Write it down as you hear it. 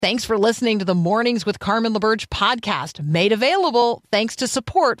Thanks for listening to the Mornings with Carmen LaBerge podcast, made available thanks to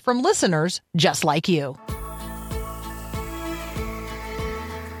support from listeners just like you.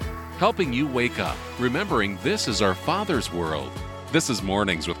 Helping you wake up, remembering this is our Father's world. This is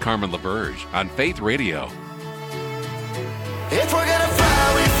Mornings with Carmen LaBerge on Faith Radio. If we're gonna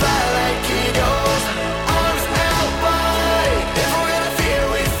fly, we fly like eagles, arms out wide. If we're gonna fear,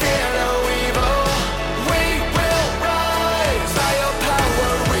 we fear no evil. We will rise. By your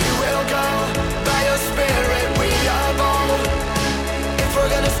power we will go. By your spirit we are bold. If we're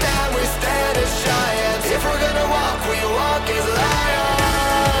gonna stand, we stand as giants. If we're gonna walk, we walk as lions.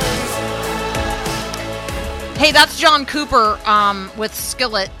 Hey, that's John Cooper with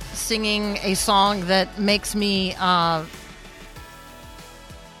Skillet singing a song that makes me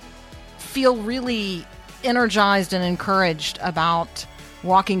feel really energized and encouraged about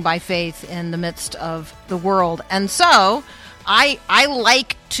walking by faith in the midst of the world. And so I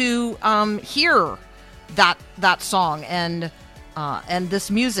like to hear that song and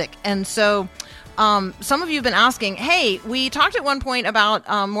this music. And so some of you have been asking, hey, we talked at one point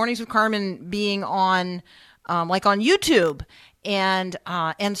about Mornings with Carmen being on like on YouTube. And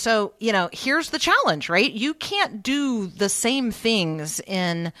so, you know, here's the challenge, right? You can't do the same things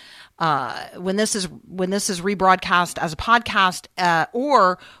in when this is rebroadcast as a podcast,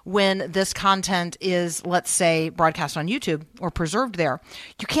 or when this content is, let's say, broadcast on YouTube or preserved there.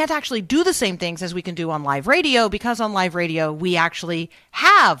 You can't actually do the same things as we can do on live radio, because on live radio we actually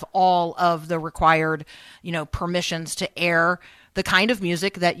have all of the required, you know, permissions to air the kind of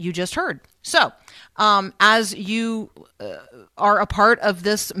music that you just heard. So, as you are a part of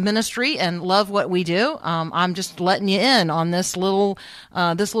this ministry and love what we do, I'm just letting you in on this little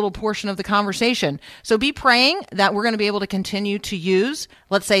portion of the conversation. So be praying that we're going to be able to continue to use,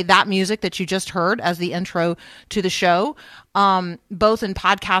 let's say, that music that you just heard as the intro to the show, both in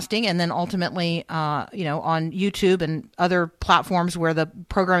podcasting and then ultimately, you know, on YouTube and other platforms where the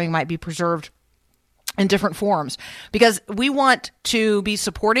programming might be preserved in different forms, because we want to be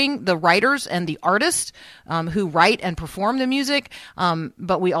supporting the writers and the artists who write and perform the music.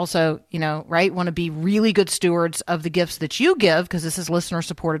 But we also, you know, right, want to be really good stewards of the gifts that you give, because this is listener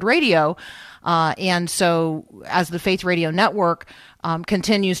supported radio. And so as the Faith Radio Network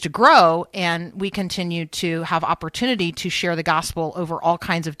continues to grow and we continue to have opportunity to share the gospel over all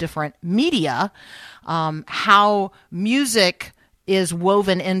kinds of different media, how music is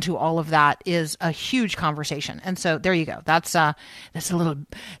woven into all of that is a huge conversation. And so there you go. That's a little,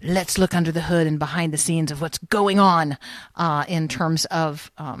 let's look under the hood and behind the scenes of what's going on in terms of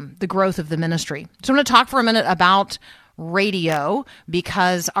the growth of the ministry. So I'm going to talk for a minute about radio,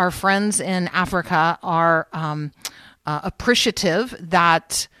 because our friends in Africa are appreciative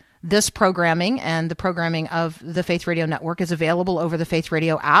that this programming and the programming of the Faith Radio Network is available over the Faith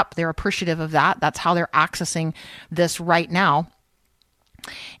Radio app. They're appreciative of that. That's how they're accessing this right now.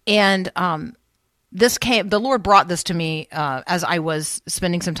 And the Lord brought this to me as I was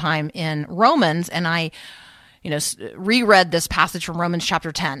spending some time in Romans, and I, you know, reread this passage from Romans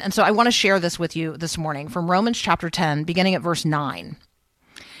chapter 10. And so I want to share this with you this morning from Romans chapter 10, beginning at verse 9.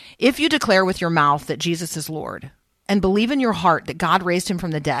 If you declare with your mouth that Jesus is Lord and believe in your heart that God raised him from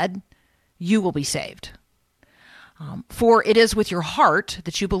the dead, you will be saved. For it is with your heart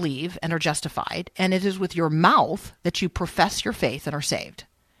that you believe and are justified, and it is with your mouth that you profess your faith and are saved.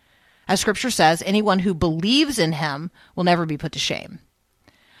 As Scripture says, anyone who believes in him will never be put to shame.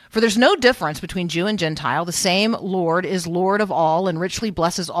 For there's no difference between Jew and Gentile. The same Lord is Lord of all and richly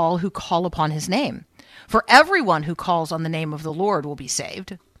blesses all who call upon his name. For everyone who calls on the name of the Lord will be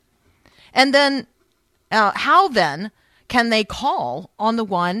saved. And then, how then can they call on the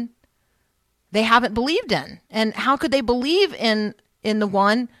one they haven't believed in? And how could they believe in the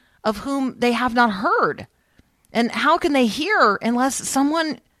one of whom they have not heard? And how can they hear unless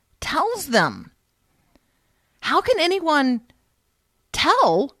someone tells them? How can anyone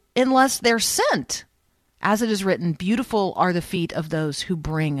tell unless they're sent? As it is written, beautiful are the feet of those who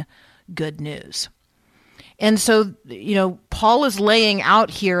bring good news. And so, you know, Paul is laying out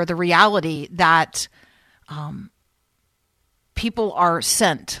here the reality that people are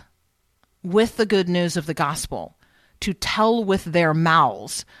sent with the good news of the gospel to tell with their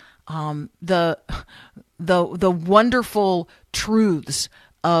mouths the wonderful truths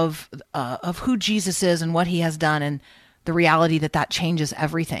of who Jesus is and what he has done, and the reality that changes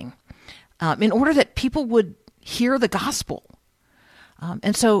everything, in order that people would hear the gospel.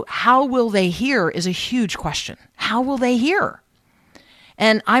 And so how will they hear is a huge question. How will they hear?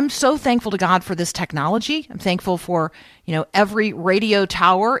 And I'm so thankful to God for this technology. I'm thankful for, every radio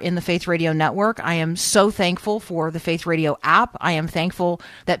tower in the Faith Radio Network. I am so thankful for the Faith Radio app. I am thankful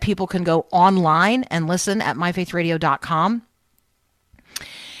that people can go online and listen at myfaithradio.com.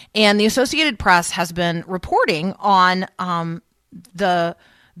 And the Associated Press has been reporting on the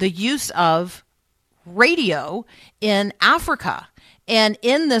use of radio in Africa. And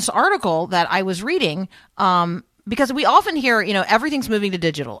in this article that I was reading, because we often hear, everything's moving to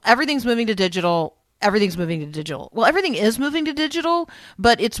digital. Everything's moving to digital. Everything's moving to digital. Well, everything is moving to digital,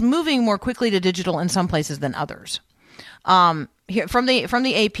 but it's moving more quickly to digital in some places than others. Here from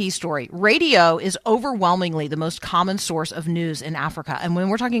the AP story, radio is overwhelmingly the most common source of news in Africa. And when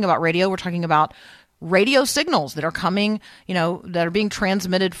we're talking about radio, we're talking about radio signals that are coming, that are being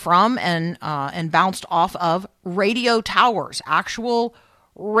transmitted from and bounced off of radio towers, actual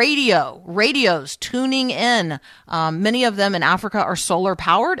radios tuning in. Many of them in Africa are solar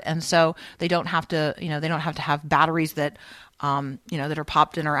powered, and so they don't have to have batteries that that are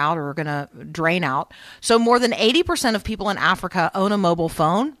popped in or out or are going to drain out. So more than 80% of people in Africa own a mobile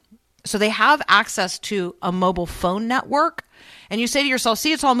phone. So they have access to a mobile phone network. And you say to yourself,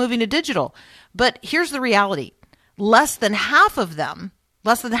 see, it's all moving to digital. But here's the reality. Less than half of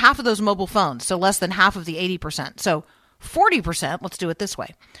those mobile phones, so less than half of the 80%. So 40%, let's do it this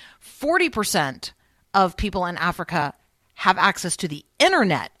way. 40% of people in Africa have access to the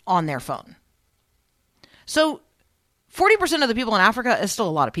internet on their phone. So 40% of the people in Africa is still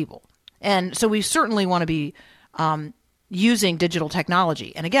a lot of people. And so we certainly want to be using digital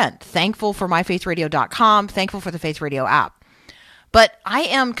technology. And again, thankful for myfaithradio.com, thankful for the Faith Radio app. But I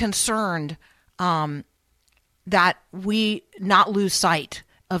am concerned that we not lose sight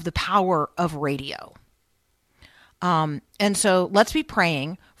of the power of radio. And so let's be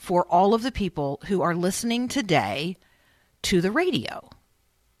praying for all of the people who are listening today to the radio.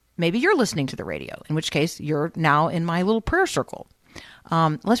 Maybe you're listening to the radio, in which case you're now in my little prayer circle.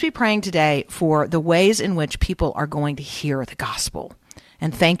 Let's be praying today for the ways in which people are going to hear the gospel.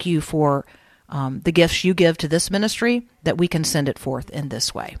 And thank you for the gifts you give to this ministry, that we can send it forth in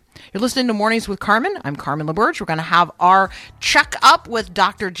this way. You're listening to Mornings with Carmen. I'm Carmen LaBerge. We're going to have our check-up with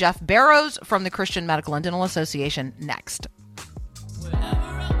Dr. Jeff Barrows from the Christian Medical and Dental Association next.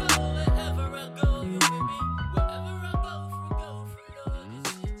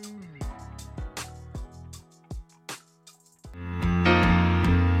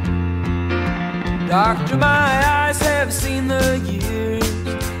 Doctor, my eyes have seen the years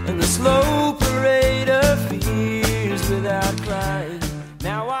and the slow parade of fears without crying.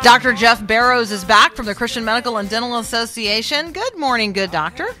 Dr. Jeff Barrows is back from the Christian Medical and Dental Association. Good morning, good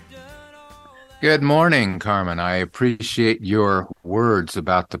doctor. Good morning, Carmen. I appreciate your words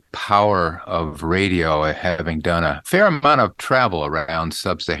about the power of radio. Having done a fair amount of travel around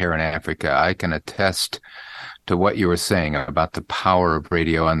sub-Saharan Africa, I can attest to what you were saying about the power of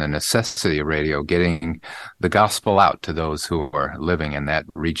radio and the necessity of radio getting the gospel out to those who are living in that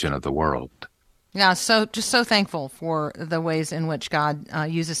region of the world. Yeah, so just so thankful for the ways in which God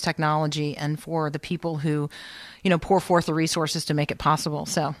uses technology and for the people who, pour forth the resources to make it possible.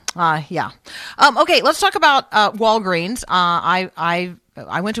 So, yeah. Okay, let's talk about Walgreens. I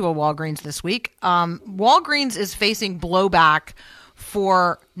went to a Walgreens this week. Walgreens is facing blowback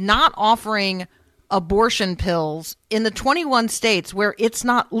for not offering abortion pills in the 21 states where it's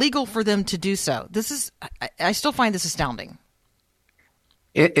not legal for them to do so. I still find this astounding.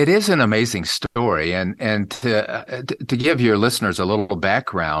 It is an amazing story, and to give your listeners a little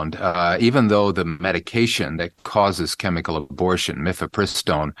background, even though the medication that causes chemical abortion,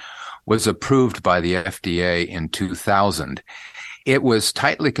 mifepristone, was approved by the FDA in 2000, it was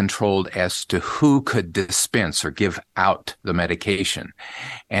tightly controlled as to who could dispense or give out the medication.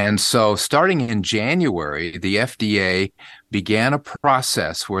 And so starting in January, the FDA began a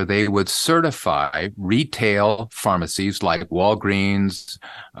process where they would certify retail pharmacies like Walgreens,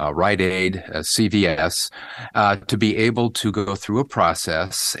 Rite Aid, CVS, to be able to go through a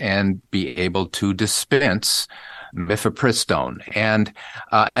process and be able to dispense mifepristone. And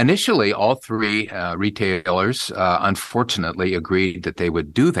initially, all three retailers, unfortunately, agreed that they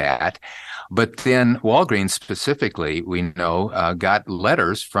would do that. But then Walgreens specifically, we know, got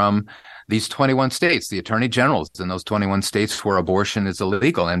letters from these 21 states, the attorney generals in those 21 states where abortion is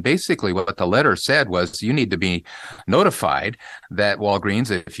illegal. And basically what the letter said was, you need to be notified that Walgreens,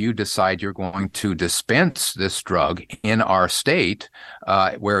 if you decide you're going to dispense this drug in our state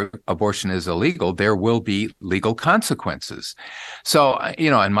where abortion is illegal, there will be legal consequences. So,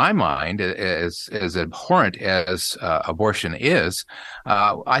 in my mind, as abhorrent as abortion is,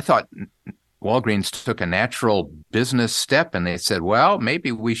 I thought Walgreens took a natural business step and they said, well,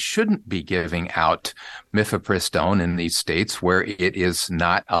 maybe we shouldn't be giving out mifepristone in these states where it is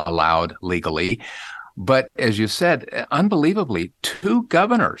not allowed legally. But as you said, unbelievably, two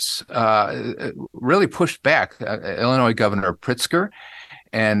governors really pushed back. Illinois Governor Pritzker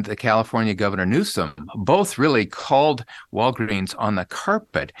and the California Governor Newsom both really called Walgreens on the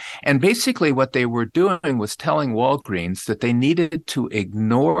carpet. And basically what they were doing was telling Walgreens that they needed to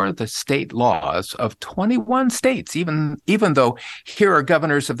ignore the state laws of 21 states, even though here are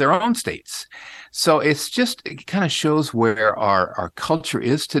governors of their own states. So it kind of shows where our culture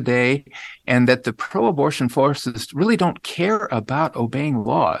is today, and that the pro-abortion forces really don't care about obeying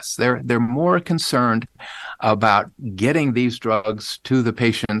laws. They're more concerned about getting these drugs to the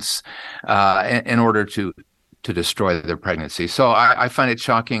patients in order to destroy their pregnancy. So I find it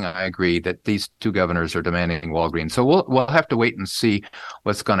shocking. I agree that these two governors are demanding Walgreens. So we'll have to wait and see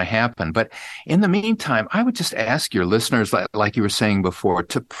what's going to happen. But in the meantime, I would just ask your listeners, like you were saying before,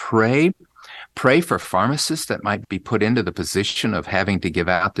 to pray for pharmacists that might be put into the position of having to give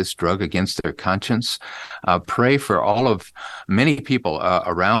out this drug against their conscience. Pray for many people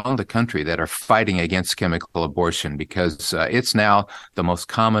around the country that are fighting against chemical abortion, because it's now the most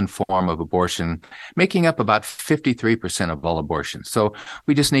common form of abortion, making up about 53% of all abortions. So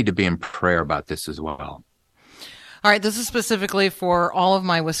we just need to be in prayer about this as well. All right, this is specifically for all of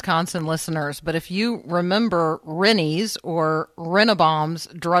my Wisconsin listeners, but if you remember Rennie's or Rennebaum's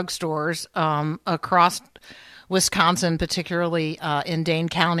drugstores across Wisconsin, particularly in Dane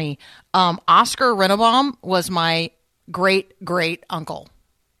County, Oscar Rennebaum was my great uncle.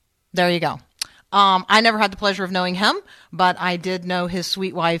 There you go. I never had the pleasure of knowing him, but I did know his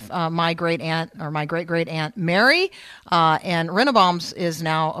sweet wife, my great aunt, or my great aunt Mary, and Rennebaum's is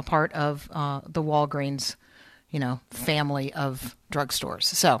now a part of the Walgreens family of drugstores.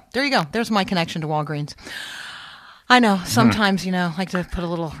 So there you go. There's my connection to Walgreens. I know sometimes, like to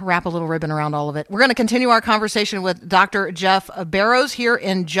wrap a little ribbon around all of it. We're going to continue our conversation with Dr. Jeff Barrows here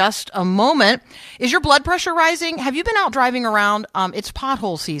in just a moment. Is your blood pressure rising? Have you been out driving around? It's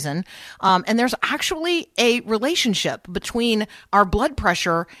pothole season. And there's actually a relationship between our blood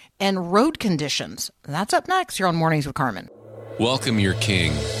pressure and road conditions. That's up next here on Mornings with Carmen. Welcome your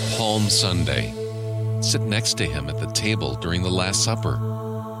King, Palm Sunday. Sit next to him at the table during the Last Supper.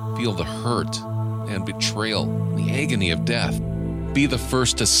 Feel the hurt and betrayal, the agony of death. Be the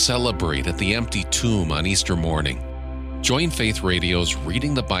first to celebrate at the empty tomb on Easter morning. Join Faith Radio's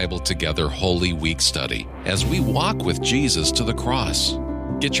Reading the Bible Together Holy Week study as we walk with Jesus to the cross.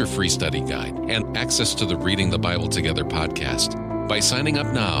 Get your free study guide and access to the Reading the Bible Together podcast by signing up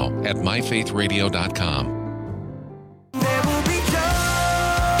now at myfaithradio.com.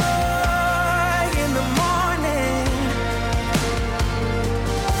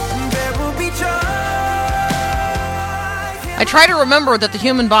 I try to remember that the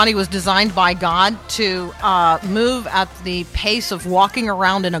human body was designed by God to move at the pace of walking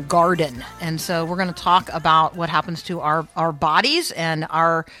around in a garden. And so we're going to talk about what happens to our bodies and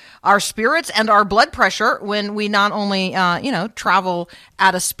our spirits and our blood pressure when we not only, travel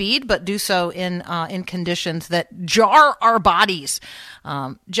at a speed, but do so in conditions that jar our bodies.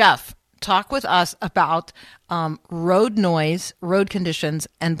 Jeff, talk with us about road noise, road conditions,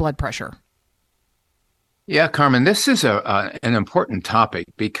 and blood pressure. Yeah, Carmen, this is an important topic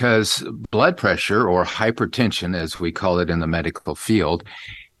because blood pressure, or hypertension, as we call it in the medical field,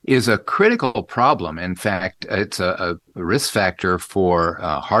 is a critical problem. In fact, it's a risk factor for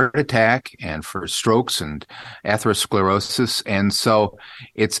heart attack and for strokes and atherosclerosis. And so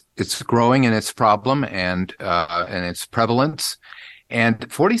it's growing in its problem and its prevalence. And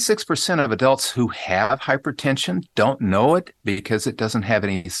 46% of adults who have hypertension don't know it because it doesn't have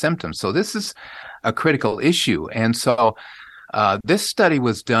any symptoms. So this is a critical issue. And so this study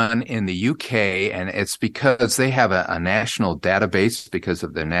was done in the UK, and it's because they have a national database because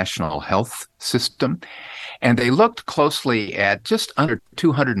of the national health system. And they looked closely at just under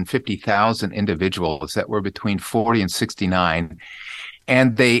 250,000 individuals that were between 40 and 69.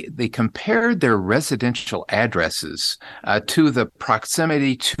 And they compared their residential addresses to the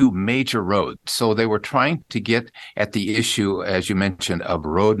proximity to major roads. So they were trying to get at the issue, as you mentioned, of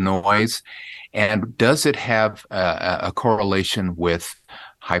road noise. And does it have a correlation with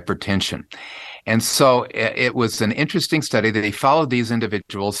hypertension? And so it was an interesting study that they followed these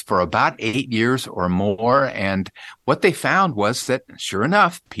individuals for about 8 years or more. And what they found was that, sure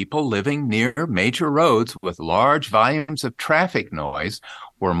enough, people living near major roads with large volumes of traffic noise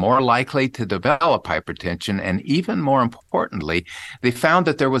were more likely to develop hypertension. And even more importantly, they found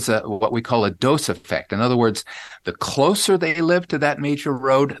that there was what we call a dose effect. In other words, the closer they lived to that major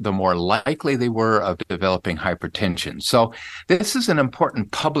road, the more likely they were of developing hypertension. So this is an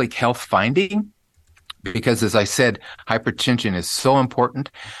important public health finding because, as I said, hypertension is so important.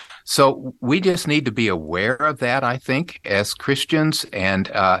 So we just need to be aware of that, I think, as Christians,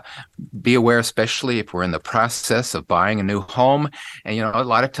 and be aware, especially if we're in the process of buying a new home. And, a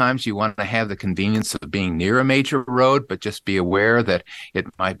lot of times you want to have the convenience of being near a major road, but just be aware that it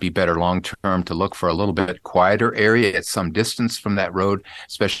might be better long-term to look for a little bit quieter area at some distance from that road,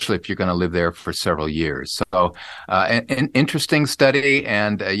 especially if you're going to live there for several years. So an interesting study,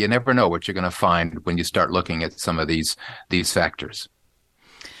 and you never know what you're going to find when you start looking at some of these factors.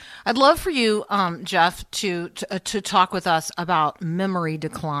 I'd love for you, Jeff, to talk with us about memory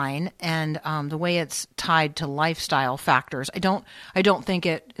decline and the way it's tied to lifestyle factors. I don't think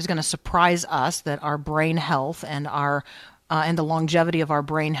it is going to surprise us that our brain health and and the longevity of our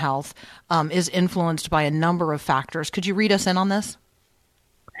brain health is influenced by a number of factors. Could you read us in on this?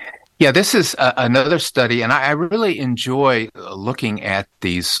 Yeah, this is another study, and I really enjoy looking at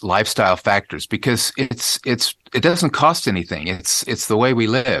these lifestyle factors because it doesn't cost anything. It's the way we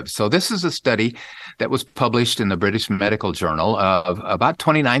live. So this is a study that was published in the British Medical Journal of about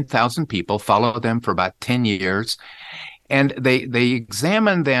 29,000 people, followed them for about 10 years. And they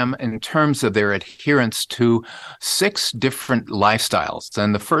examined them in terms of their adherence to 6 different lifestyles.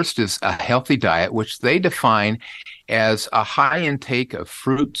 And the first is a healthy diet, which they define as a high intake of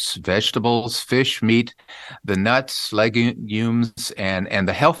fruits, vegetables, fish, meat, the nuts, legumes, and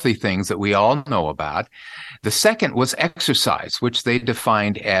the healthy things that we all know about. The second was exercise, which they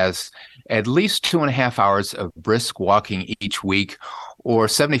defined as at least 2.5 hours of brisk walking each week or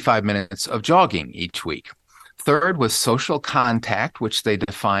 75 minutes of jogging each week. Third was social contact, which they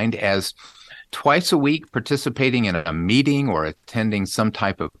defined as twice a week participating in a meeting or attending some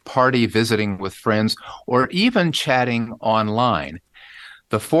type of party, visiting with friends, or even chatting online.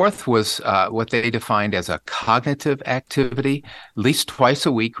 The fourth was what they defined as a cognitive activity, at least twice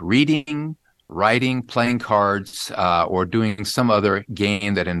a week, reading, writing, playing cards, or doing some other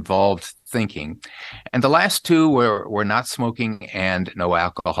game that involved thinking. And the last 2 were not smoking and no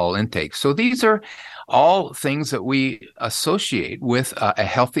alcohol intake. So these are all things that we associate with a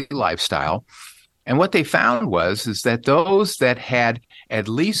healthy lifestyle. And what they found is that those that had at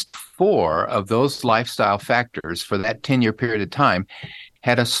least 4 of those lifestyle factors for that 10-year period of time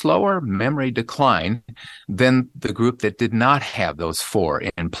had a slower memory decline than the group that did not have those 4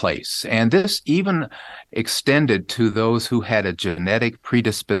 in place. And this even extended to those who had a genetic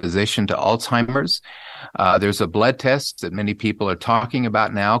predisposition to Alzheimer's. There's a blood test that many people are talking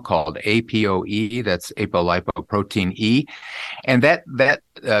about now called APOE, that's apolipoprotein E. And that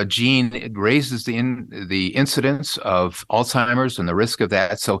gene raises the incidence of Alzheimer's and the risk of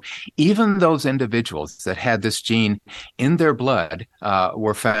that. So even those individuals that had this gene in their blood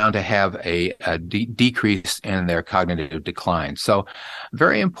were found to have a decrease in their cognitive decline. So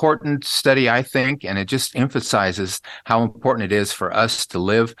very important study, I think, and it just emphasizes how important it is for us to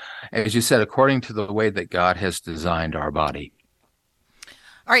live, as you said, according to the way that God has designed our body.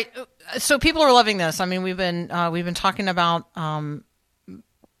 All right. So people are loving this. I mean, we've been talking about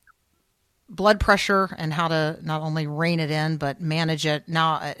blood pressure and how to not only rein it in, but manage it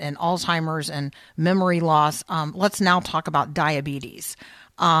now, and Alzheimer's and memory loss. Let's now talk about diabetes.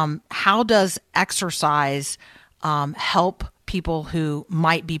 How does exercise help people who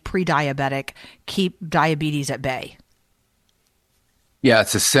might be pre-diabetic keep diabetes at bay? Yeah,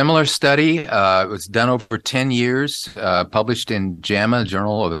 it's a similar study. It was done over 10 years, published in JAMA,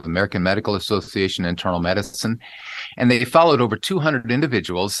 Journal of the American Medical Association Internal Medicine. And they followed over 200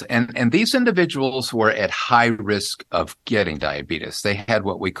 individuals, and these individuals were at high risk of getting diabetes. They had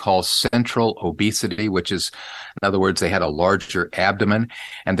what we call central obesity, which is, in other words, they had a larger abdomen,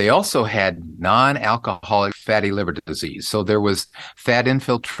 and they also had non-alcoholic fatty liver disease. So there was fat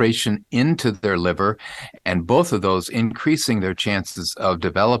infiltration into their liver, and both of those increasing their chances of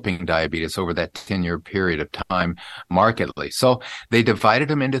developing diabetes over that 10-year period of time markedly. So they divided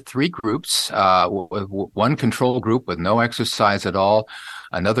them into 3 groups, one control group with no exercise at all.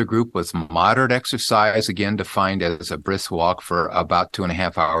 Another group was moderate exercise, again defined as a brisk walk for about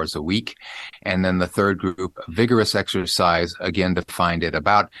 2.5 hours a week. And then the third group, vigorous exercise, again defined at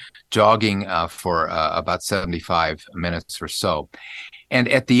about jogging for about 75 minutes or so. And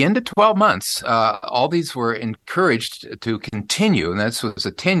at the end of 12 months, all these were encouraged to continue. And this was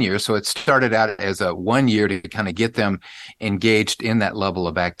a 10-year. So it started out as a 1 year to kind of get them engaged in that level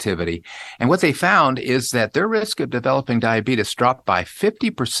of activity. And what they found is that their risk of developing diabetes dropped by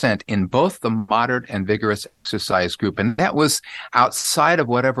 50% in both the moderate and vigorous exercise group. And that was outside of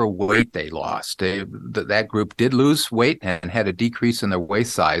whatever weight they lost. That group did lose weight and had a decrease in their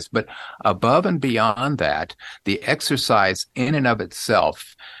waist size. But above and beyond that, the exercise in and of itself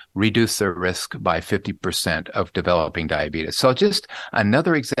reduce their risk by 50% of developing diabetes. So just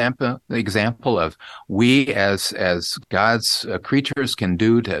another example of we as God's creatures can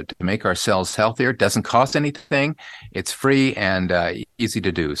do to make ourselves healthier. It doesn't cost anything. It's free and easy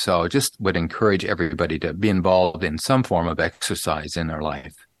to do. So just would encourage everybody to be involved in some form of exercise in their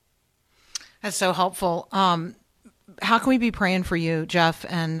life. That's so helpful. How can we be praying for you, Jeff,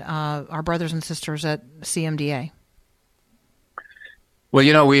 and our brothers and sisters at CMDA?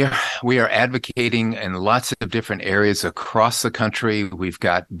 Well, we are advocating in lots of different areas across the country. We've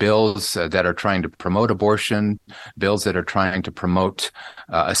got bills that are trying to promote abortion, bills that are trying to promote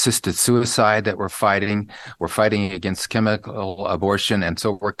assisted suicide that we're fighting. We're fighting against chemical abortion. And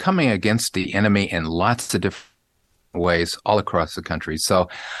so we're coming against the enemy in lots of different ways all across the country. So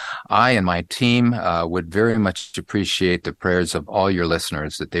I and my team would very much appreciate the prayers of all your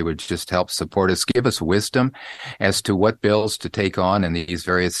listeners, that they would just help support us, give us wisdom as to what bills to take on in these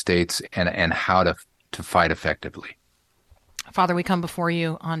various states and how to fight effectively. Father, we come before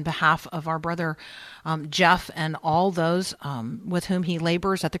you on behalf of our brother Jeff and all those with whom he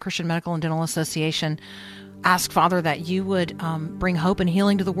labors at the Christian Medical and Dental Association. Ask, Father, that you would bring hope and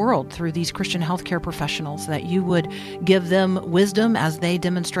healing to the world through these Christian healthcare professionals, that you would give them wisdom as they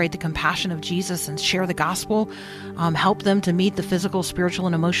demonstrate the compassion of Jesus and share the gospel, help them to meet the physical, spiritual,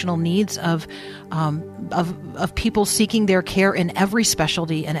 and emotional needs of people seeking their care in every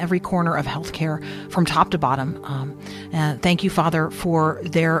specialty and every corner of healthcare from top to bottom. And thank you, Father, for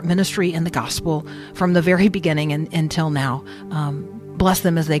their ministry in the gospel from the very beginning until now. Bless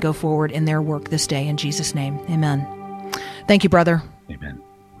them as they go forward in their work this day. In Jesus' name, amen. Thank you, brother. Amen.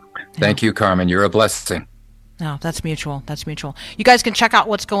 Thank you, Carmen. You're a blessing. No, that's mutual. That's mutual. You guys can check out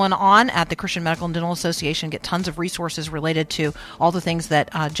what's going on at the Christian Medical and Dental Association, get tons of resources related to all the things that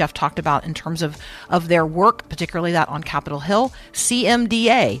Jeff talked about in terms of their work, particularly that on Capitol Hill,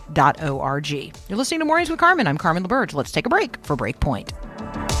 cmda.org. You're listening to Mornings with Carmen. I'm Carmen LaBerge. Let's take a break for Breakpoint.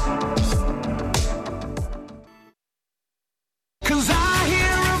 'Cause I hear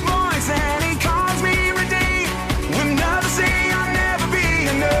a voice and he calls me redeemed. When others say I'll never be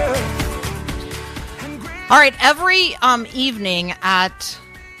enough. All right, every evening at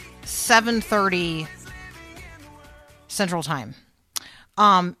 7:30 Central Time,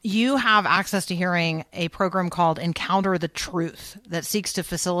 you have access to hearing a program called Encounter the Truth that seeks to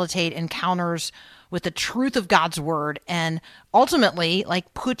facilitate encounters with the truth of God's word and ultimately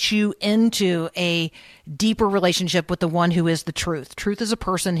put you into a deeper relationship with the one who is the truth. Truth is a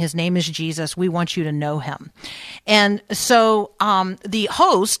person. His name is Jesus. We want you to know him. And so the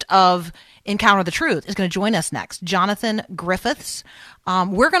host of Encounter the Truth is going to join us next, Jonathan Griffiths.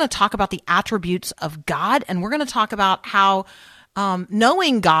 We're going to talk about the attributes of God, and we're going to talk about how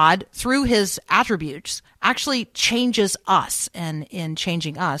knowing God through his attributes actually changes us, and in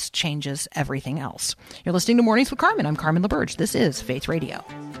changing us, changes everything else. You're listening to Mornings with Carmen. I'm Carmen LaBerge. This is Faith Radio.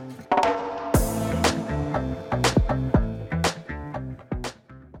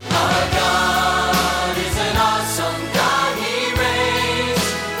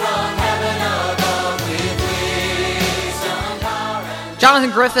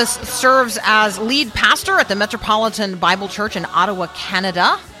 Jonathan Griffiths serves as lead pastor at the Metropolitan Bible Church in Ottawa,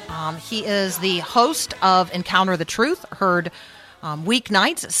 Canada. He is the host of Encounter the Truth, heard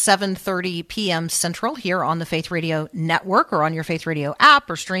weeknights, 7:30 p.m. Central here on the Faith Radio Network or on your Faith Radio app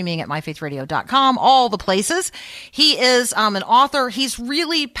or streaming at myfaithradio.com, all the places. He is an author. He's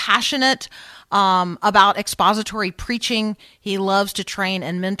really passionate about expository preaching. He loves to train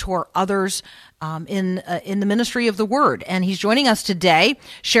and mentor others in the ministry of the Word. And he's joining us today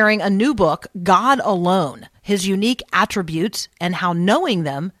sharing a new book, God Alone, His Unique Attributes and How Knowing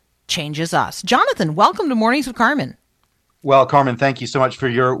Them Changes Us. Jonathan, welcome to Mornings with Carmen. Well, Carmen, thank you so much for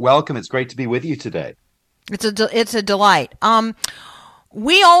your welcome. It's great to be with you today. It's a delight.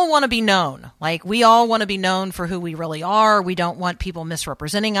 We all want to be known. We all want to be known for who we really are. We don't want people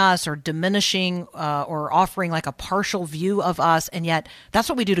misrepresenting us or diminishing or offering a partial view of us. And yet that's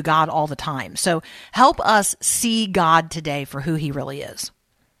what we do to God all the time. So help us see God today for who he really is.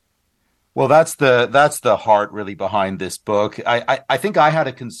 Well, that's the heart really behind this book. I think I had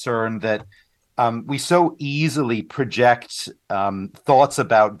a concern that we so easily project thoughts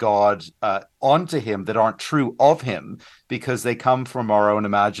about God onto him that aren't true of him because they come from our own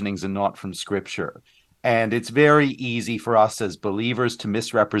imaginings and not from Scripture. And it's very easy for us as believers to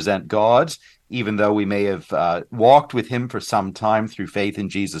misrepresent God, even though we may have walked with him for some time through faith in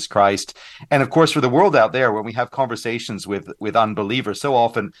Jesus Christ. And of course, for the world out there, when we have conversations with unbelievers, so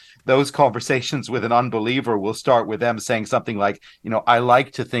often those conversations with an unbeliever will start with them saying something like, I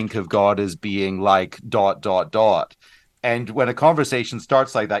like to think of God as being like ... And when a conversation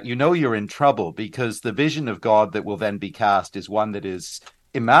starts like that, you're in trouble, because the vision of God that will then be cast is one that is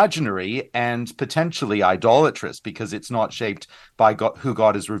imaginary and potentially idolatrous, because it's not shaped by God, who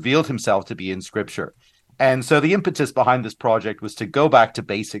God has revealed himself to be in Scripture. And so the impetus behind this project was to go back to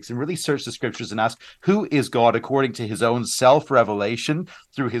basics and really search the Scriptures and ask, who is God according to his own self-revelation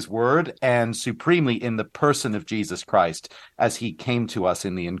through his word, and supremely in the person of Jesus Christ as he came to us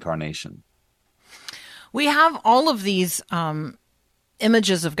in the incarnation. We have all of these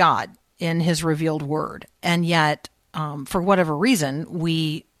images of God in his revealed word, and yet for whatever reason,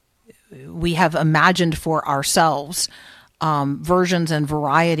 we have imagined for ourselves versions and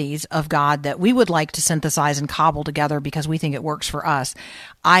varieties of God that we would like to synthesize and cobble together because we think it works for us.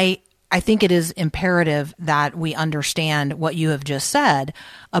 I think it is imperative that we understand what you have just said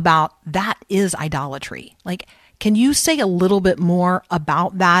about that is idolatry. Like, can you say a little bit more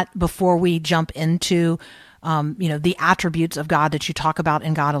about that before we jump into, the attributes of God that you talk about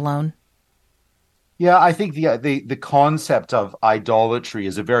in God alone? Yeah, I think the concept of idolatry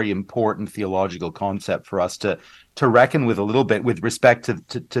is a very important theological concept for us to reckon with a little bit with respect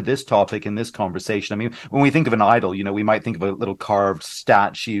to this topic in this conversation. I mean, when we think of an idol, we might think of a little carved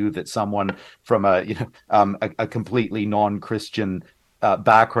statue that someone from a completely non-Christian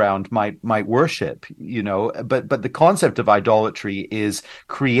background might worship, but the concept of idolatry is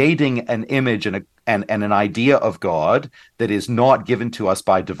creating an image and an idea of God that is not given to us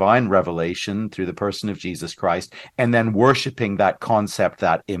by divine revelation through the person of Jesus Christ, and then worshiping that concept,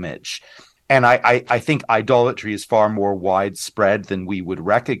 that image. And I think idolatry is far more widespread than we would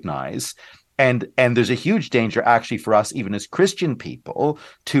recognize. And there's a huge danger actually for us, even as Christian people,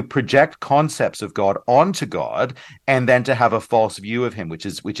 to project concepts of God onto God and then to have a false view of him, which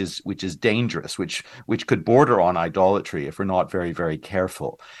is dangerous, which could border on idolatry if we're not very, very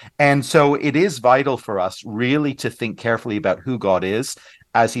careful. And so it is vital for us really to think carefully about who God is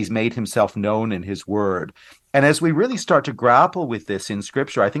as he's made himself known in his word. And as we really start to grapple with this in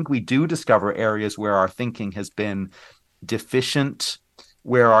Scripture, I think we do discover areas where our thinking has been deficient,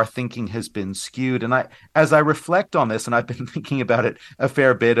 where our thinking has been skewed. And as I reflect on this, and I've been thinking about it a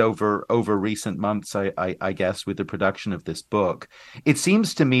fair bit over recent months, I guess, with the production of this book, it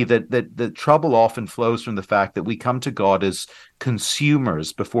seems to me that the trouble often flows from the fact that we come to God as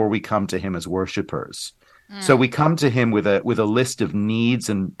consumers before we come to him as worshipers. So we come to him with a list of needs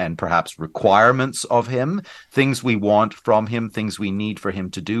and perhaps requirements of him, things we want from him, things we need for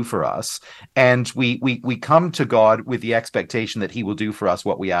him to do for us. And we come to God with the expectation that he will do for us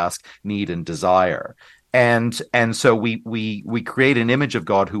what we ask, need, and desire. And so we create an image of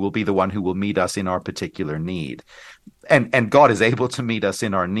God who will be the one who will meet us in our particular need. And God is able to meet us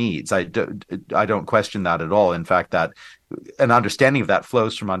in our needs. I don't question that at all. In fact, that an understanding of that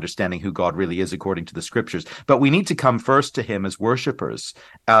flows from understanding who God really is according to the Scriptures. But we need to come first to him as worshipers,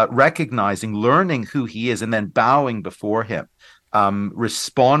 recognizing, learning who he is, and then bowing before him,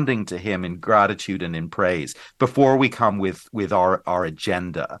 responding to him in gratitude and in praise before we come with our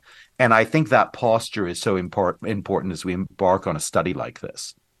agenda. And I think that posture is so important as we embark on a study like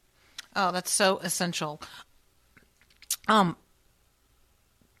this. Oh, that's so essential.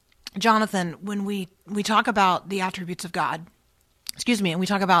 Jonathan, when we talk about the attributes of God, and we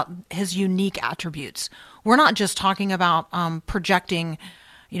talk about his unique attributes, we're not just talking about projecting,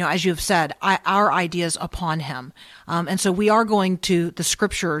 as you've said, our ideas upon him. And so we are going to the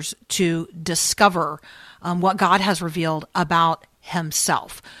Scriptures to discover what God has revealed about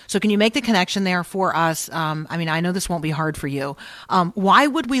himself. So can you make the connection there for us? I know this won't be hard for you. Why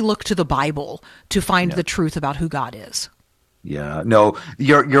would we look to the Bible to find the truth about who God is? Yeah, no,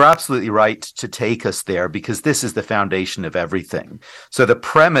 you're absolutely right to take us there, because this is the foundation of everything. So the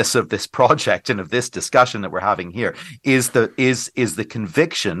premise of this project and of this discussion that we're having here is the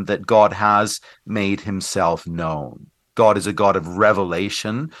conviction that God has made himself known. God is a God of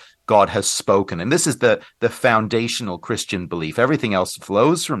revelation. God has spoken. And this is the foundational Christian belief. Everything else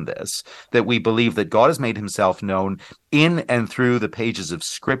flows from this, that we believe that God has made himself known in and through the pages of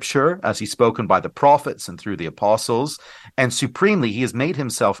Scripture, as he's spoken by the prophets and through the apostles. And supremely, he has made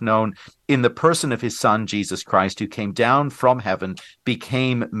himself known in the person of his Son, Jesus Christ, who came down from heaven,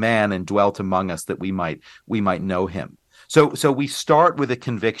 became man, and dwelt among us, that we might know him. So we start with a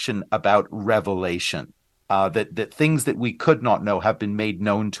conviction about revelation. That things that we could not know have been made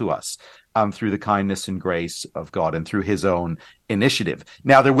known to us through the kindness and grace of God and through his own initiative.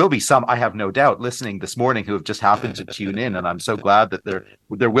 Now, there will be some, I have no doubt, listening this morning who have just happened to tune in, and I'm so glad that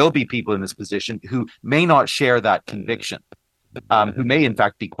there will be people in this position who may not share that conviction, who may in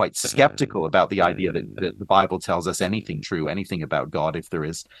fact be quite skeptical about the idea that the Bible tells us anything true, anything about God, if there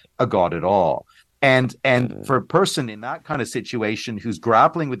is a God at all. And for a person in that kind of situation who's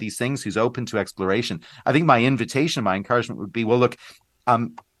grappling with these things, who's open to exploration, I think my invitation, my encouragement would be, well, look,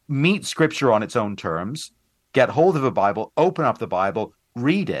 meet Scripture on its own terms, get hold of a Bible, open up the Bible,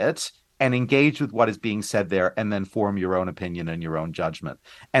 read it, and engage with what is being said there, and then form your own opinion and your own judgment.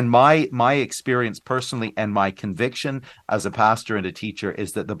 And my experience personally, and my conviction as a pastor and a teacher,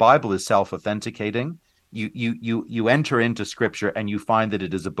 is that the Bible is self-authenticating. You enter into Scripture and you find that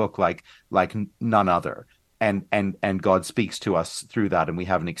it is a book like none other, and God speaks to us through that, and we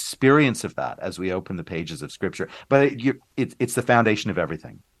have an experience of that as we open the pages of Scripture. But it's the foundation of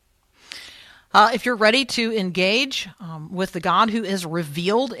everything. If you're ready to engage with the God who is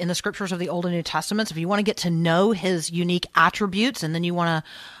revealed in the Scriptures of the Old and New Testaments, if you want to get to know his unique attributes, and then you want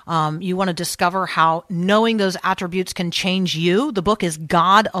to discover how knowing those attributes can change you, the book is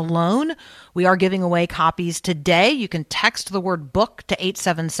God Alone. We are giving away copies today. You can text the word book to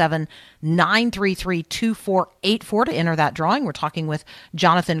 877-933-2484 to enter that drawing. We're talking with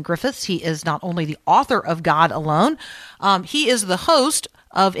Jonathan Griffiths. He is not only the author of God Alone, he is the host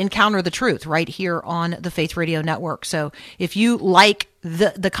of Encounter the Truth right here on the Faith Radio Network. So if you like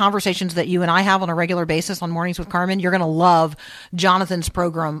the conversations that you and I have on a regular basis on Mornings with Carmen, you're going to love Jonathan's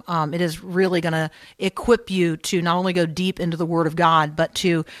program. It is really going to equip you to not only go deep into the Word of God, but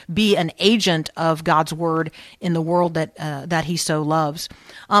to be an agent of God's Word in the world that he so loves.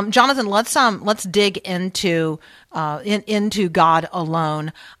 Jonathan, let's dig into God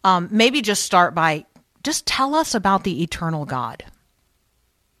Alone. Maybe just start by just tell us about the eternal God.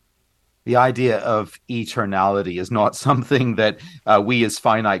 The idea of eternality is not something that we as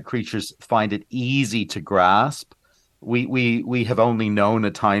finite creatures find it easy to grasp. We have only known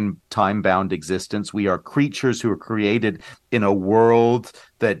a time-bound existence. We are creatures who are created in a world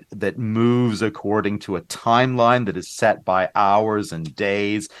that moves according to a timeline that is set by hours and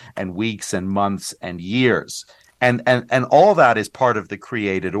days and weeks and months and years. And all that is part of the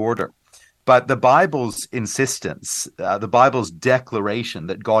created order. But the Bible's insistence, the Bible's declaration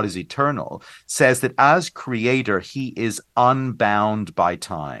that God is eternal, says that as creator, he is unbound by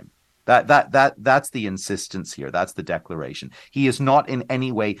time. That's the insistence here. That's the declaration. He is not in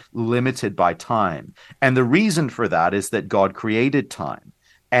any way limited by time. And the reason for that is that God created time.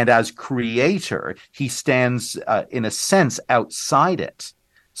 And as creator, he stands, in a sense, outside it.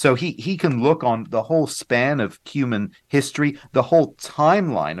 So he can look on the whole span of human history, the whole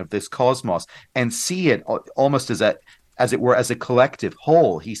timeline of this cosmos, and see it almost as it were, as a collective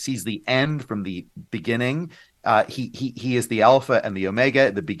whole. He sees the end from the beginning. He is the Alpha and the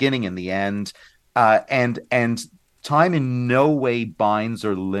Omega, the beginning and the end. And time in no way binds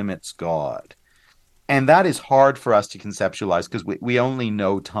or limits God. And that is hard for us to conceptualize because we only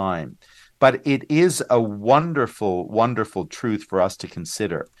know time. But it is a wonderful, wonderful truth for us to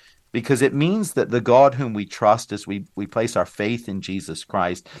consider, because it means that the God whom we trust as we place our faith in Jesus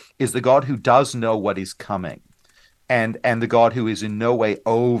Christ is the God who does know what is coming, and the God who is in no way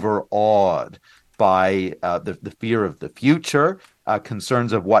overawed by the fear of the future,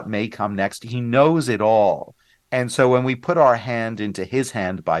 concerns of what may come next. He knows it all. And so when we put our hand into his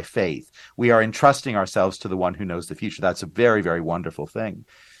hand by faith, we are entrusting ourselves to the one who knows the future. That's a very, very wonderful thing.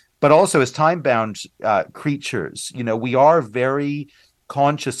 But also as time-bound creatures, we are very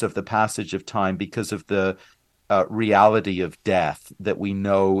conscious of the passage of time because of the reality of death that we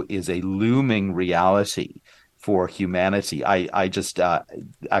know is a looming reality for humanity. I just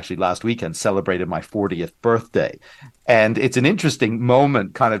actually last weekend celebrated my 40th birthday. And it's an interesting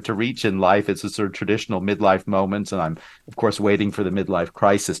moment kind of to reach in life. It's a sort of traditional midlife moment. And I'm, of course, waiting for the midlife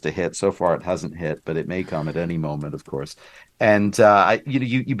crisis to hit. So far, it hasn't hit, but it may come at any moment, of course. And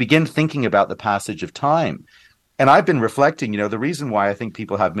you begin thinking about the passage of time. And I've been reflecting, the reason why I think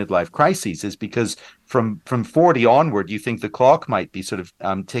people have midlife crises is because from 40 onward, you think the clock might be sort of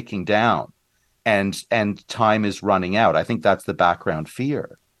ticking down and time is running out. I think that's the background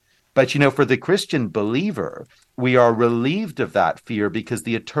fear. But, for the Christian believer, we are relieved of that fear because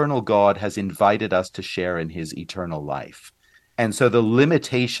the eternal God has invited us to share in his eternal life. And so the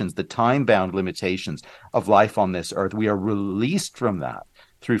limitations, the time-bound limitations of life on this earth, we are released from that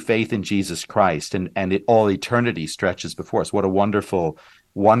through faith in Jesus Christ, and all eternity stretches before us. What a wonderful,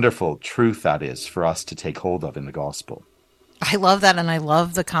 wonderful truth that is for us to take hold of in the gospel. I love that, and I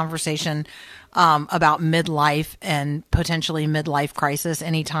love the conversation about midlife and potentially midlife crisis.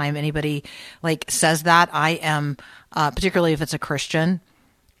 Anytime anybody says that, I am particularly if it's a Christian,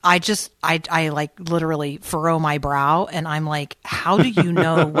 I like literally furrow my brow, and I'm like, how do you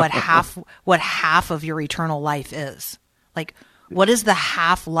know what half of your eternal life is? Like, what is the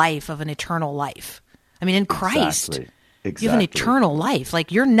half life of an eternal life? I mean, in Christ, Exactly. you have an eternal life.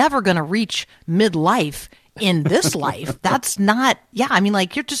 Like, you're never going to reach midlife in this life. That's not,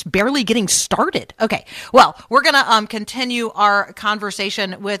 you're just barely getting started. Okay. Well, we're going to continue our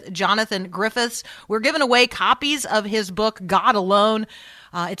conversation with Jonathan Griffiths. We're giving away copies of his book, God Alone.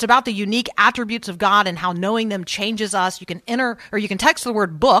 It's about the unique attributes of God and how knowing them changes us. You can text the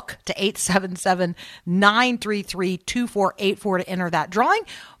word book to 877-933-2484 to enter that drawing.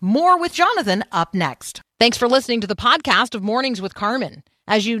 More with Jonathan up next. Thanks for listening to the podcast of Mornings with Carmen.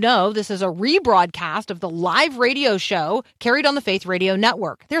 As you know, this is a rebroadcast of the live radio show carried on the Faith Radio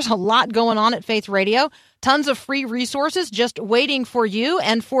Network. There's a lot going on at Faith Radio. Tons of free resources just waiting for you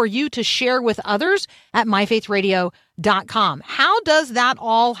and for you to share with others at myfaithradio.com. How does that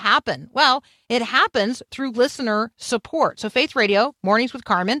all happen? Well, it happens through listener support. So Faith Radio, Mornings with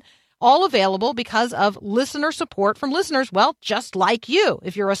Carmen, all available because of listener support from listeners, well, just like you.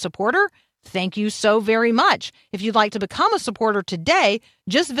 If you're a supporter, thank you so very much. If you'd like to become a supporter today,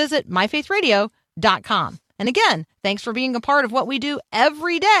 just visit myfaithradio.com. And again, thanks for being a part of what we do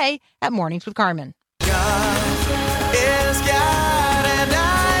every day at Mornings with Carmen. God is God and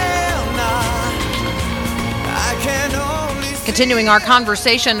I am not. I can only Continuing our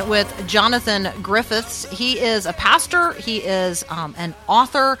conversation with Jonathan Griffiths. He is a pastor. He is an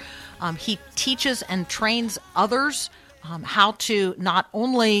author. He teaches and trains others how to not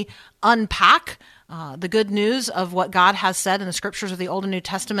only unpack the good news of what God has said in the scriptures of the Old and New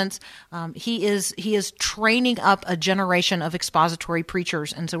Testaments. He is training up a generation of expository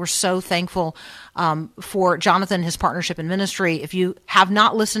preachers. And so we're so thankful for Jonathan, his partnership in ministry. If you have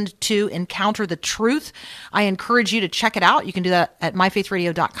not listened to Encounter the Truth, I encourage you to check it out. You can do that at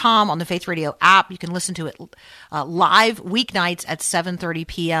myfaithradio.com, on the Faith Radio app. You can listen to it live weeknights at 7:30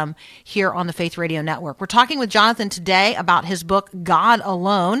 p.m. here on the Faith Radio Network. We're talking with Jonathan today about his book, God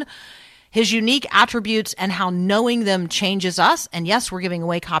Alone, his unique attributes and how knowing them changes us. And yes, we're giving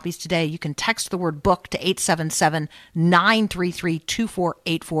away copies today. You can text the word book to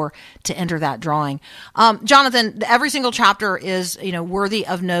 877-933-2484 to enter that drawing. Jonathan, every single chapter is, worthy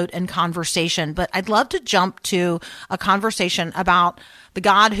of note and conversation, but I'd love to jump to a conversation about the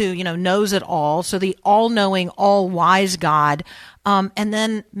God who, knows it all. So the all-knowing, all-wise God. And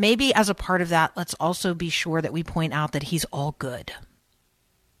then maybe as a part of that, let's also be sure that we point out that he's all good.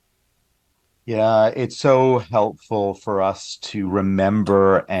 Yeah, it's so helpful for us to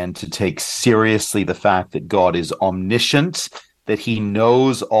remember and to take seriously the fact that God is omniscient, that he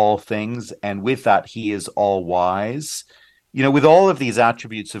knows all things, and with that, he is all wise. With all of these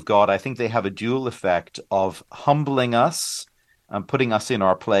attributes of God, I think they have a dual effect of humbling us, putting us in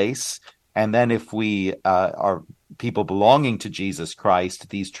our place. And then if we are people belonging to Jesus Christ,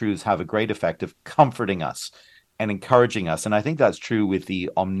 these truths have a great effect of comforting us and encouraging us. And I think that's true with the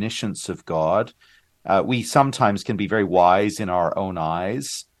omniscience of God. We sometimes can be very wise in our own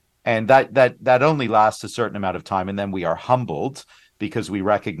eyes, and that only lasts a certain amount of time, and then we are humbled because we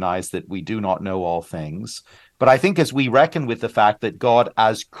recognize that we do not know all things. But I think as we reckon with the fact that God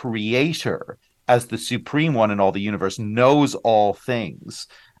as creator, as the supreme one in all the universe, knows all things,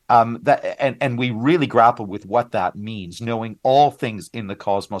 and we really grapple with what that means, knowing all things in the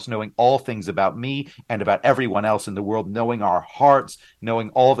cosmos, knowing all things about me and about everyone else in the world, knowing our hearts, knowing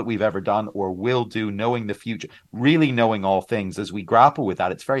all that we've ever done or will do, knowing the future, really knowing all things. As we grapple with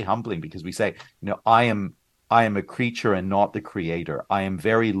that, it's very humbling because we say, I am a creature and not the creator. I am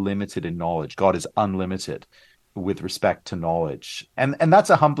very limited in knowledge. God is unlimited with respect to knowledge. And that's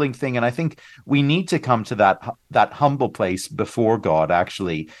a humbling thing. And I think we need to come to that humble place before God,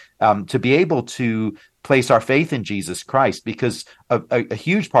 actually, to be able to place our faith in Jesus Christ, because a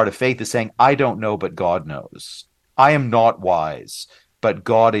huge part of faith is saying, I don't know, but God knows. I am not wise, but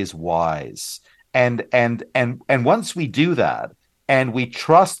God is wise. And once we do that, and we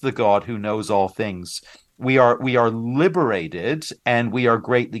trust the God who knows all things, we are liberated, and we are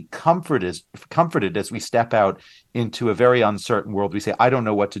greatly comforted as we step out into a very uncertain world. We say, I don't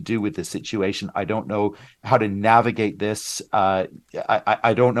know what to do with this situation. I don't know how to navigate this. I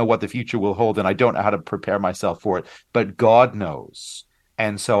don't know what the future will hold, and I don't know how to prepare myself for it. But God knows.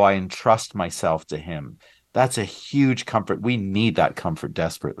 And so I entrust myself to him. That's a huge comfort. We need that comfort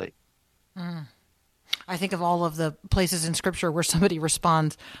desperately. I think of all of the places in Scripture where somebody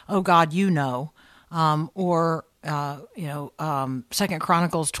responds, "Oh God, you know," or 2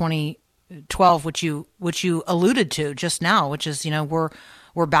 Chronicles 20:12, which you alluded to just now, which is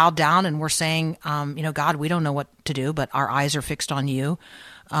we're bowed down and we're saying, God, we don't know what to do, but our eyes are fixed on you,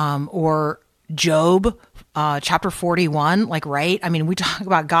 or Job, chapter 41, right? I mean, we talk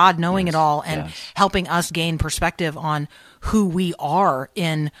about God knowing it all and helping us gain perspective on who we are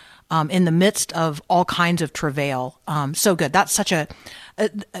in the midst of all kinds of travail. So good. That's such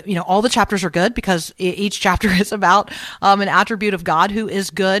all the chapters are good because each chapter is about an attribute of God who is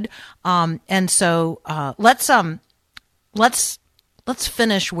good. And so let's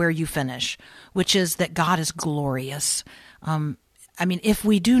finish where you finish, which is that God is glorious. If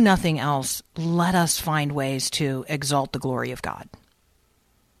we do nothing else, let us find ways to exalt the glory of God.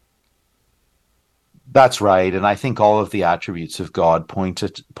 That's right. And I think all of the attributes of God point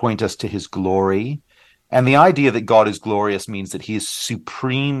us to his glory. And the idea that God is glorious means that he is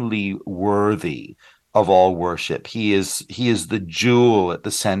supremely worthy of all worship. He is the jewel at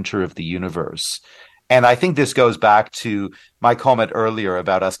the center of the universe. And I think this goes back to my comment earlier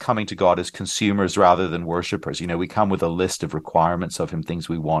about us coming to God as consumers rather than worshipers. We come with a list of requirements of him, things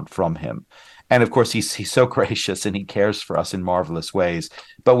we want from him. And of course, he's so gracious and he cares for us in marvelous ways.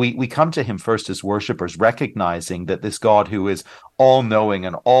 But we come to him first as worshipers, recognizing that this God who is all-knowing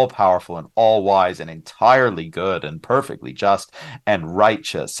and all-powerful and all-wise and entirely good and perfectly just and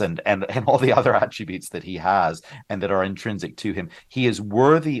righteous and all the other attributes that he has and that are intrinsic to him, he is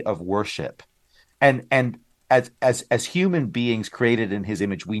worthy of worship. And as human beings created in his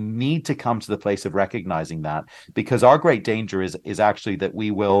image, we need to come to the place of recognizing that, because our great danger is actually that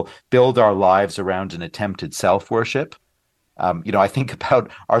we will build our lives around an attempted self-worship. I think about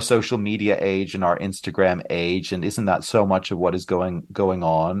our social media age and our Instagram age, and isn't that so much of what is going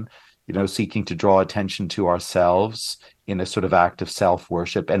on? Seeking to draw attention to ourselves in a sort of act of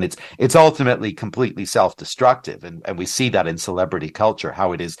self-worship. And it's ultimately completely self-destructive. And we see that in celebrity culture,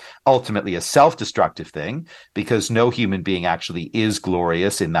 how it is ultimately a self-destructive thing, because no human being actually is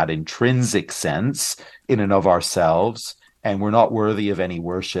glorious in that intrinsic sense in and of ourselves. And we're not worthy of any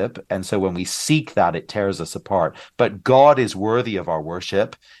worship. And so when we seek that, it tears us apart. But God is worthy of our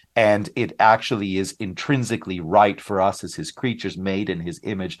worship. And it actually is intrinsically right for us as his creatures made in his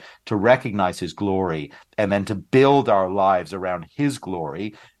image to recognize his glory and then to build our lives around his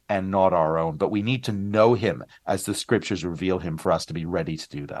glory and not our own. But we need to know him as the scriptures reveal him for us to be ready to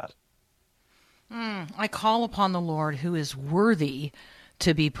do that. I call upon the Lord who is worthy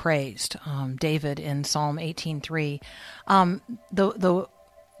to be praised. David in Psalm 18:3.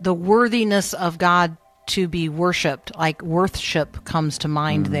 The worthiness of God to be worshipped, like worship comes to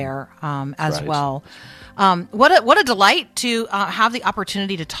mind there as right. Well. What a delight to have the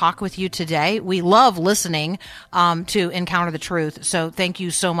opportunity to talk with you today. We love listening to Encounter the Truth. So thank you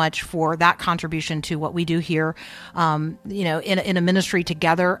so much for that contribution to what we do here. In a ministry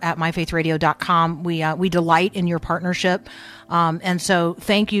together at myfaithradio.com. We delight in your partnership. And so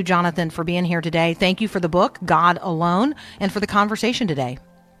thank you, Jonathan, for being here today. Thank you for the book, God Alone, and for the conversation today.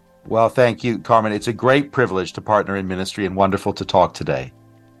 Well, thank you, Carmen. It's a great privilege to partner in ministry and wonderful to talk today.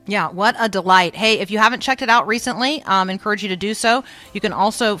 Yeah, what a delight. Hey, if you haven't checked it out recently, encourage you to do so. You can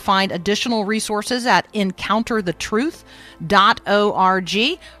also find additional resources at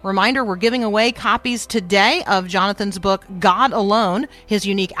encounterthetruth.org. Reminder, we're giving away copies today of Jonathan's book, God Alone, His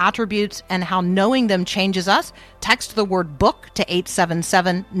Unique Attributes and How Knowing Them Changes Us. Text the word book to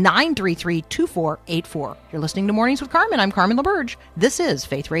 877-933-2484. You're listening to Mornings with Carmen. I'm Carmen LaBerge. This is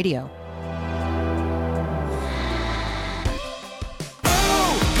Faith Radio.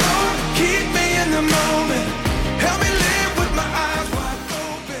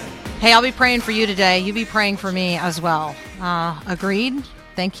 Hey, I'll be praying for you today. You be praying for me as well. Agreed.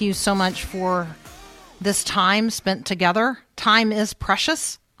 Thank you so much for this time spent together. Time is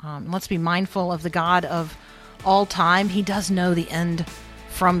precious. Let's be mindful of the God of all time. He does know the end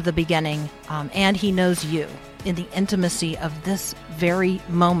from the beginning, and he knows you in the intimacy of this very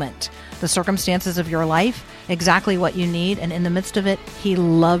moment, the circumstances of your life, exactly what you need, and in the midst of it, he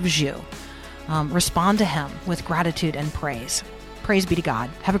loves you. Respond to him with gratitude and praise. Praise be to God.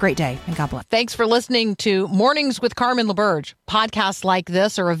 Have a great day, and God bless. Thanks for listening to Mornings with Carmen LaBerge. Podcasts like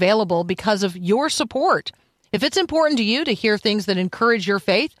this are available because of your support. If it's important to you to hear things that encourage your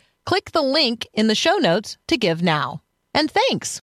faith, click the link in the show notes to give now. And thanks.